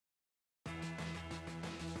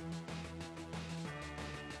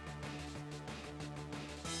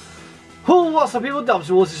What's up people,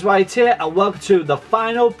 Dobbsyrules is right here and welcome to the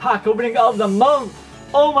final pack opening of the month.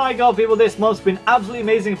 Oh my god people, this month's been absolutely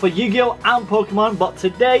amazing for Yu-Gi-Oh! And Pokemon, but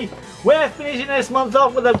today we're finishing this month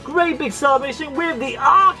off with a great big celebration with the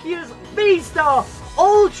Arceus V-Star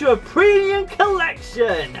Ultra Premium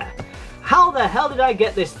Collection. How the hell did I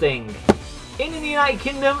get this thing? In the United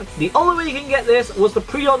Kingdom, the only way you can get this was to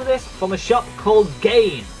pre-order this from a shop called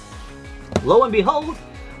Game. Lo and behold,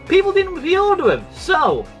 people didn't pre-order them,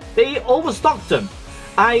 so they overstocked them.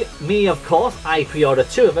 Me of course, I pre-ordered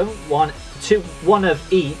two of them, one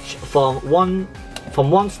of each from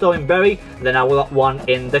one store in Bury, then I got one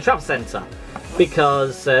in the trap centre.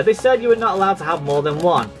 Because they said you were not allowed to have more than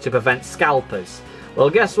one to prevent scalpers. Well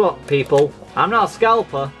guess what people, I'm not a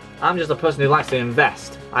scalper, I'm just a person who likes to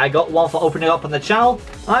invest. I got one for opening up on the channel,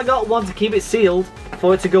 I got one to keep it sealed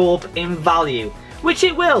for it to go up in value. Which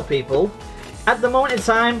it will people. At the moment in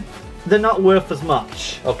time, they're not worth as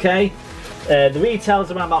much, okay? The retails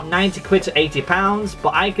around about 90 quid to 80 pounds,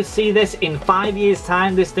 but I could see this in 5 years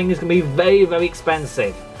time, this thing is going to be very, very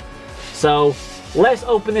expensive. So, let's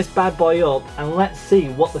open this bad boy up and let's see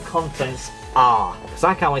what the contents are, because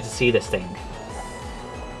I can't wait to see this thing.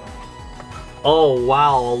 Oh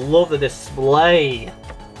wow, I love the display.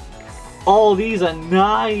 Oh, these are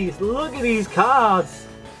nice, look at these cards.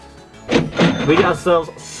 We get ourselves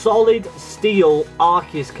solid steel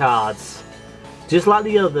Arceus cards, just like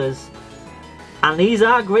the others, and these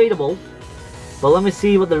are gradable. But let me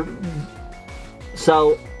see what the...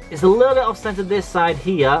 So it's a little bit off-centered this side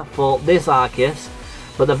here for this Arceus,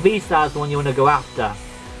 but the V-Star is the one you want to go after,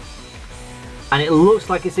 and it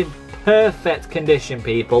looks like it's in perfect condition,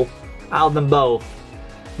 people. Out of them both,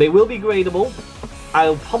 they will be gradable.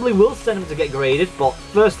 I probably will send them to get graded, but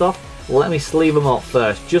first off, let me sleeve them up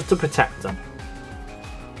first, just to protect them.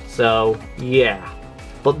 So, yeah.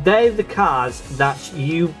 But they're the cards that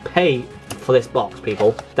you pay for this box,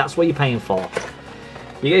 people. That's what you're paying for.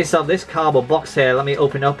 You get yourself this cardboard box here. Let me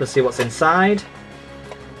open it up and see what's inside.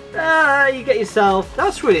 You get yourself...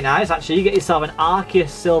 That's really nice, actually. You get yourself an Arceus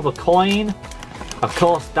silver coin. Of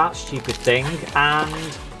course, that stupid thing.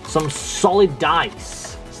 And some solid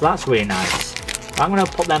dice. So that's really nice. I'm going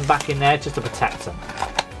to put them back in there just to protect them.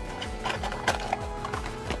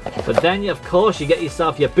 But then, of course, you get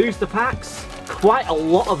yourself your booster packs. Quite a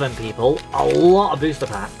lot of them, people. A lot of booster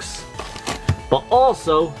packs. But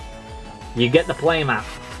also, you get the playmat.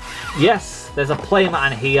 Yes, there's a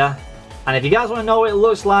playmat in here. And if you guys want to know what it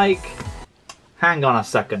looks like, hang on a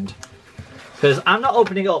second. Because I'm not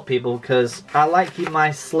opening it up, people, because I like keeping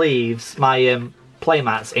my sleeves, my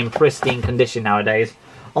playmats in pristine condition nowadays.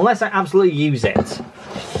 Unless I absolutely use it.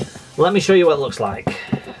 Let me show you what it looks like.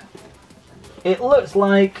 It looks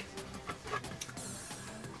like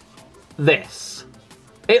this.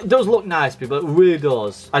 It does look nice, people, it really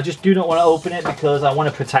does. I just do not want to open it because I want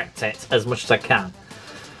to protect it as much as I can.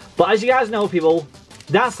 But as you guys know, people,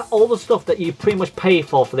 that's all the stuff that you pretty much pay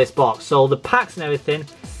for this box. So the packs and everything,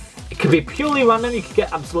 it could be purely random. You can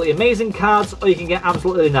get absolutely amazing cards or you can get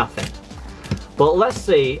absolutely nothing. But let's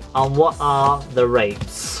see on what are the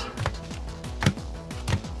rates.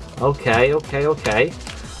 Okay.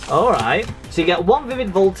 Alright. So you get 1 Vivid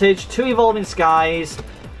Voltage, 2 Evolving Skies,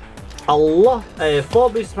 4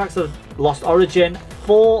 booster packs of Lost Origin,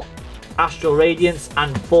 4 Astral Radiance,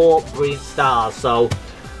 and 4 Brilliant Stars. So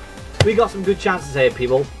we got some good chances here,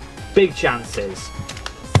 people. Big chances.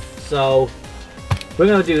 So we're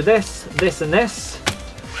going to do this, this, and this.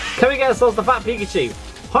 Can we get ourselves the Fat Pikachu?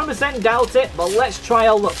 100% doubt it, but let's try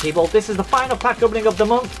our luck, people. This is the final pack opening of the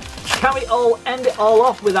month. Can we all end it all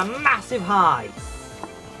off with a massive high?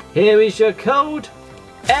 Here is your code,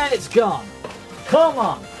 and it's gone. Come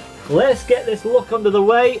on, let's get this luck under the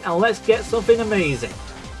way, and let's get something amazing.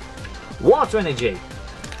 Water Energy,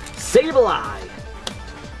 Sableye,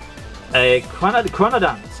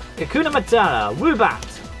 Chronodont, Kakuna Matara,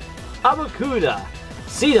 Woobat, Abakuda,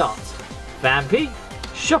 Seedot, Vampy,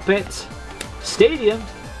 Shuppet, Stadium,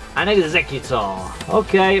 and Executor.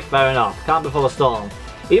 Okay, fair enough. Calm before the storm.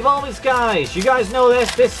 Evolving Skies. You guys know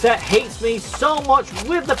this. This set hates me so much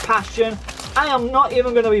with the passion. I am not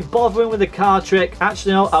even going to be bothering with the card trick.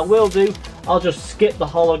 Actually, no, I will do. I'll just skip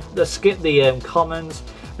the commons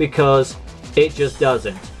because it just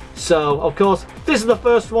doesn't. So, of course, this is the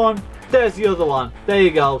first one. There's the other one. There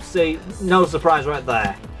you go. See, no surprise right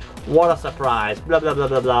there. What a surprise. Blah, blah, blah,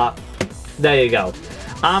 blah, blah. There you go.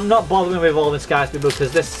 I'm not bothering with Evolving Skies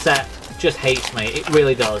because this set just hates me. It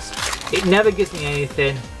really does. It never gives me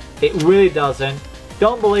anything. It really doesn't.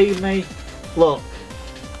 Don't believe me? Look.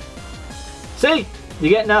 See? You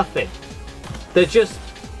get nothing. They're just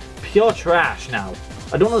pure trash now.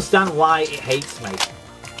 I don't understand why it hates me.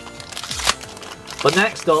 But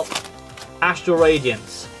next up, Astral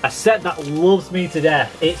Radiance. A set that loves me to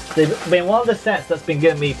death. It's been one of the sets that's been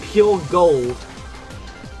giving me pure gold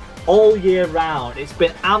all year round. It's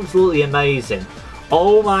been absolutely amazing.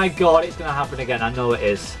 Oh my god, it's going to happen again. I know it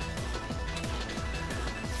is.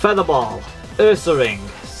 Featherball, Ursaring,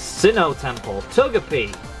 Sinnoh Temple,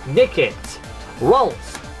 Togepi, Nickit,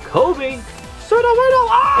 Ralts, Kobe, Sudowoodo.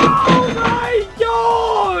 Oh my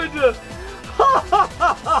god!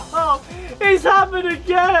 It's happened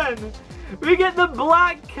again! We get the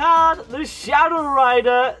black card, the Shadow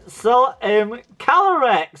Rider,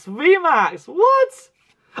 Calyrex, VMAX. What?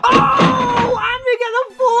 Oh! And we get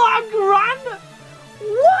the full grand!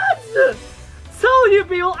 What? Tell you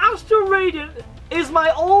people, Astral Radiant is my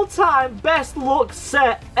all-time best luck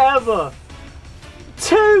set ever.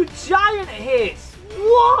 2 giant hits.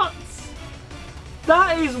 What?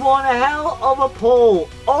 That is one hell of a pull.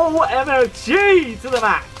 OMFG to the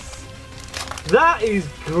max. That is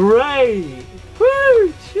great.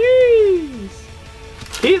 Woo, jeez.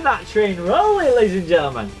 Keep that train rolling, ladies and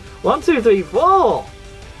gentlemen. 1, 2, 3, 4.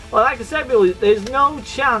 Well, like I said, Billy, there's no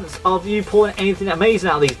chance of you pulling anything amazing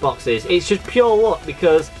out of these boxes. It's just pure luck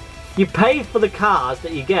because you pay for the cards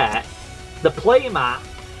that you get, the playmat,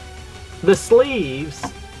 the sleeves,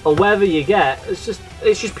 or whatever you get. It's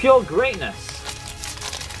just pure greatness.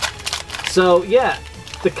 So yeah,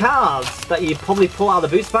 the cards that you probably pull out of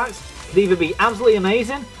the boost packs could either be absolutely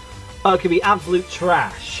amazing or it could be absolute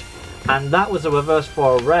trash. And that was a reverse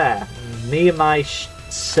for a rare. Me and my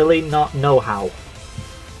silly not know-how.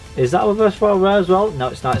 Is that a reverse for a rare as well? No,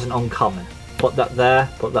 it's not. It's an uncommon. Put that there.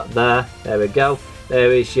 Put that there. There we go.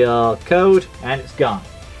 There is your code, and it's gone.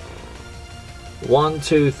 1,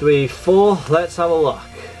 2, 3, 4. Let's have a look.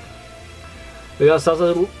 We got ourselves a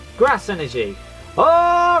little grass energy.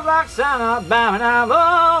 Oh, Roxana, bam,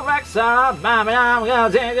 oh, Roxana, bam, we're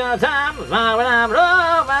gonna take our time.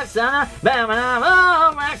 Oh, Roxana, bam,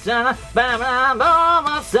 oh, Roxana, bam, oh,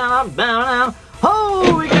 Roxana, bam.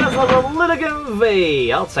 Oh, we got ourselves a Lilligan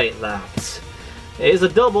V. I'll take that. It is a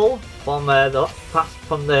double from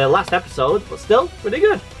the last episode, but still pretty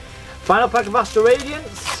good. Final pack of Astral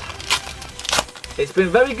Radiance. It's been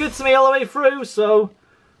very good to me all the way through, so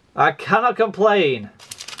I cannot complain.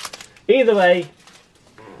 Either way,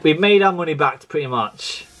 we've made our money back pretty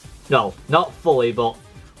much. No, not fully, but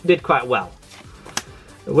we did quite well.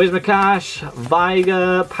 Whismurkash,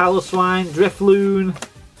 Viger, Paloswine, Drifloon,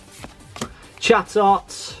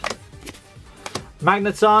 Chatot,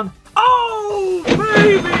 Magneton. Oh,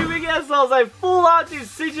 baby, we get ourselves a full art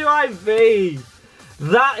Decidueye V.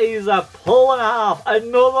 That is a pull and a half.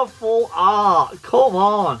 Another full art. Come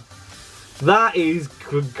on. That is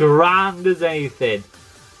grand as anything.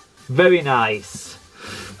 Very nice.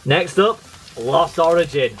 Next up, Lost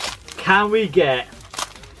Origin. Can we get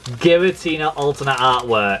Giratina alternate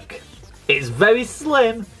artwork? It's very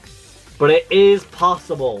slim, but it is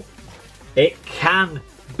possible. It can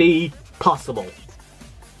be possible.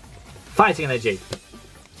 Fighting Energy.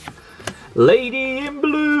 Lady in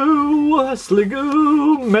Blue,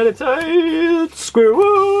 Sliggoo, Meditate,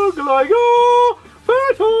 Squirrel, Gligo,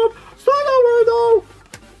 Phantom, Sudowoodo,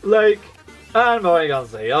 Lake, and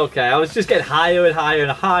Morrigancy. Okay, I was just getting higher and higher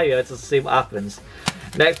and higher to see what happens.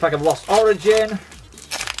 Next pack of Lost Origin.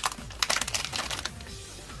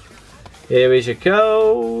 Here is your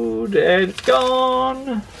code, and it's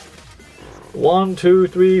gone. 1, 2,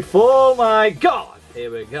 3, 4. My God! Here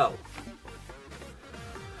we go.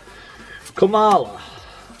 Komala,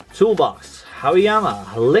 Toolbox,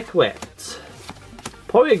 Hariyama, Liquid,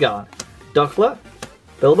 Porygon, Duckler,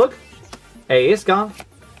 Billbug. Hey, it's gone.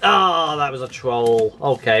 Oh, that was a troll.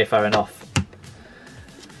 Okay, fair enough.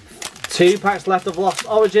 2 packs left of Lost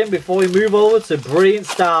Origin before we move over to Brilliant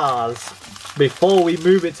Stars. Before we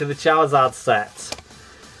move it to the Charizard set.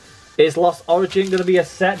 Is Lost Origin going to be a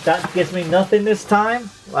set that gives me nothing this time?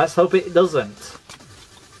 Let's hope it doesn't.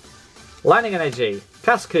 Lightning Energy,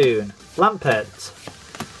 Cascoon, Lampet,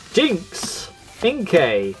 Jinx,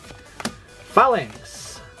 Inkay,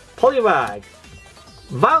 Phalanx, Poliwag,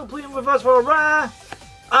 Vileplume reverse for a rare,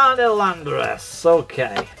 and Elandris.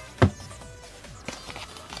 Okay.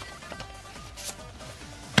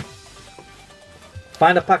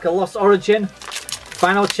 Find a pack of Lost Origin.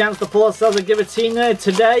 Final chance to pull ourselves a Giratina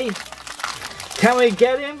today. Can we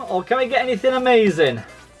get him or can we get anything amazing?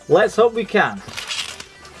 Let's hope we can.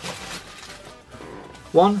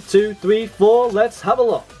 1, 2, 3, 4. Let's have a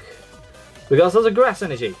look. We got ourselves a Grass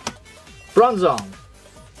Energy, Bronzong,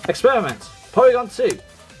 Experiment, Porygon 2,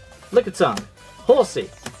 Lickitung, Horsey,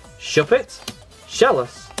 Shuppet,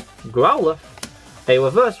 Shellos, Growlithe, a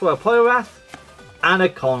Reverse for a Poliwrath, and a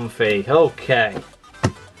Comfey. Okay.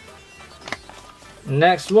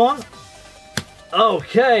 Next one.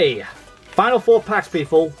 Okay. Final 4 packs,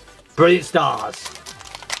 people. Brilliant stars.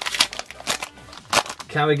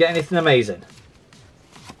 Can we get anything amazing?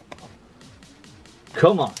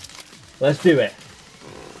 Come on. Let's do it.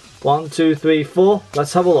 1, 2, 3, 4.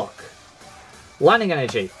 Let's have a look. Lightning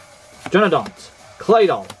Energy. Jonadont.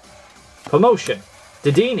 Claydol. Promotion.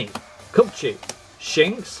 Dedini. Cupchew.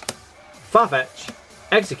 Shinx. Farfetch.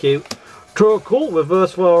 Execute. Cool.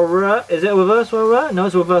 Reverse Foil Rare. Is it a Reverse Foil Rare? No,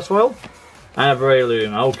 it's a Reverse Foil. And a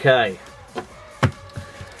Breloom. Okay.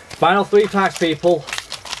 Final 3 packs, people.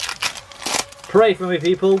 Pray for me,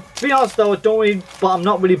 people. To be honest though, but I'm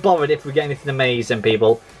not really bothered if we get anything amazing,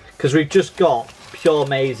 people. Because we've just got pure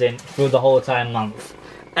amazing through the whole entire month.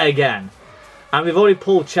 Again. And we've already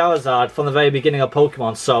pulled Charizard from the very beginning of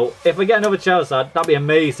Pokemon. So if we get another Charizard, that'd be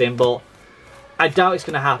amazing. But I doubt it's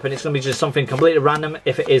going to happen. It's going to be just something completely random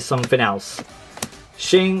if it is something else.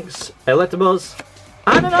 Shinx, Electabuzz,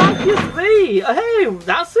 and an Arceus V! Hey,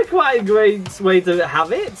 that's quite a great way to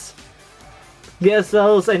have it. Get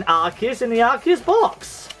ourselves an Arceus in the Arceus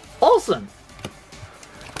box. Awesome.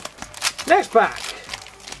 Next pack.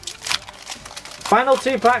 Final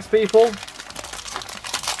 2 packs, people.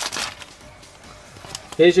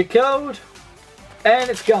 Here's your code. And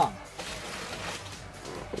it's gone.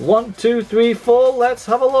 1, 2, 3, 4. Let's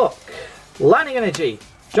have a look. Lightning Energy.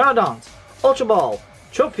 Jonadont. Ultra Ball.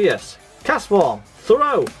 Tropius. Castform.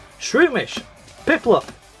 Throw. Shroomish. Piplup.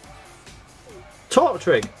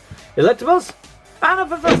 Tortrig. Electabuzz. And a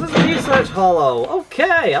Professor's Research Hollow.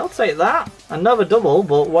 Okay, I'll take that. Another double,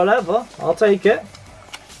 but whatever. I'll take it.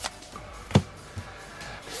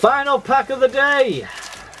 Final pack of the day.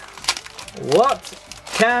 What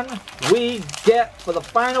can we get for the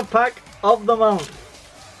final pack of the month?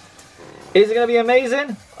 Is it going to be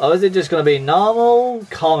amazing? Or is it just going to be normal,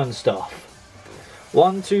 common stuff?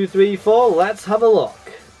 1, 2, 3, 4. Let's have a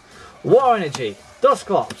look. War Energy.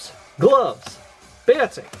 Dusclops. Gloves.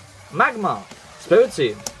 Beartic. Magmar.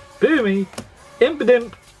 Spiritomb, Boomy,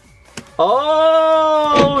 Impidimp.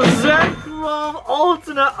 Oh, Zekrom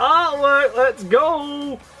alternate artwork. Let's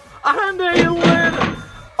go. And a win.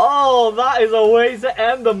 Oh, that is a way to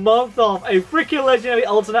end the month off. A freaking legendary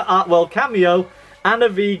alternate art world cameo and a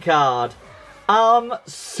V card. I'm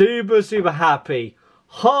super, super happy.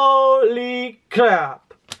 Holy crap.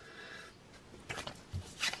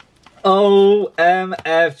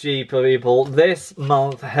 OMFG, people. This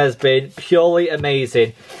month has been purely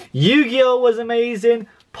amazing. Yu-Gi-Oh! Was amazing.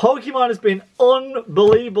 Pokemon has been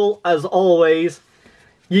unbelievable as always.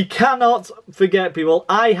 You cannot forget, people.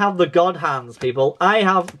 I have the God hands, people. I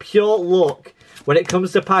have pure luck when it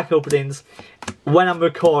comes to pack openings when I'm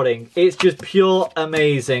recording. It's just pure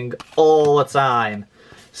amazing all the time.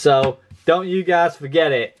 So, don't you guys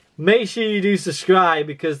forget it. Make sure you do subscribe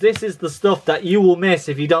because this is the stuff that you will miss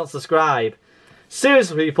if you don't subscribe.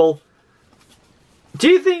 Seriously, people. Do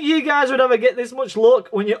you think you guys would ever get this much luck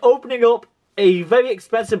when you're opening up a very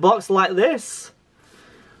expensive box like this?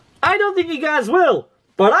 I don't think you guys will.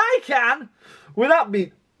 But I can. Without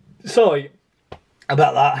me... Sorry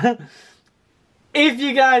about that. If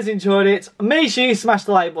you guys enjoyed it, make sure you smash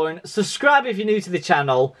the like button. Subscribe if you're new to the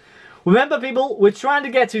channel. Remember, people, we're trying to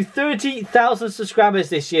get to 30,000 subscribers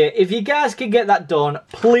this year. If you guys can get that done,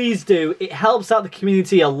 please do. It helps out the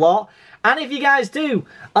community a lot. And if you guys do,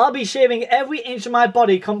 I'll be shaving every inch of my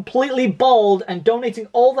body completely bald and donating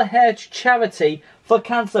all the hair to charity for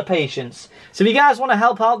cancer patients. So if you guys want to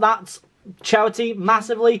help out that charity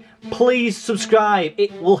massively, please subscribe.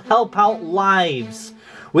 It will help out lives.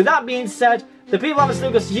 With that being said, the people haven't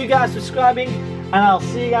still got you guys subscribing, and I'll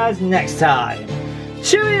see you guys next time.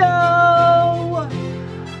 Cheerio!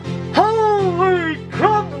 Holy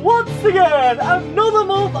crap, once again, another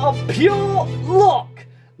month of pure luck.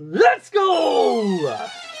 Let's go!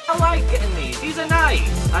 I like getting these. These are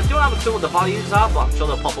nice. I don't have a clue what the values are, but I'm sure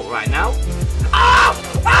they'll pop up right now.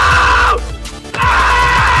 Ah! Ah!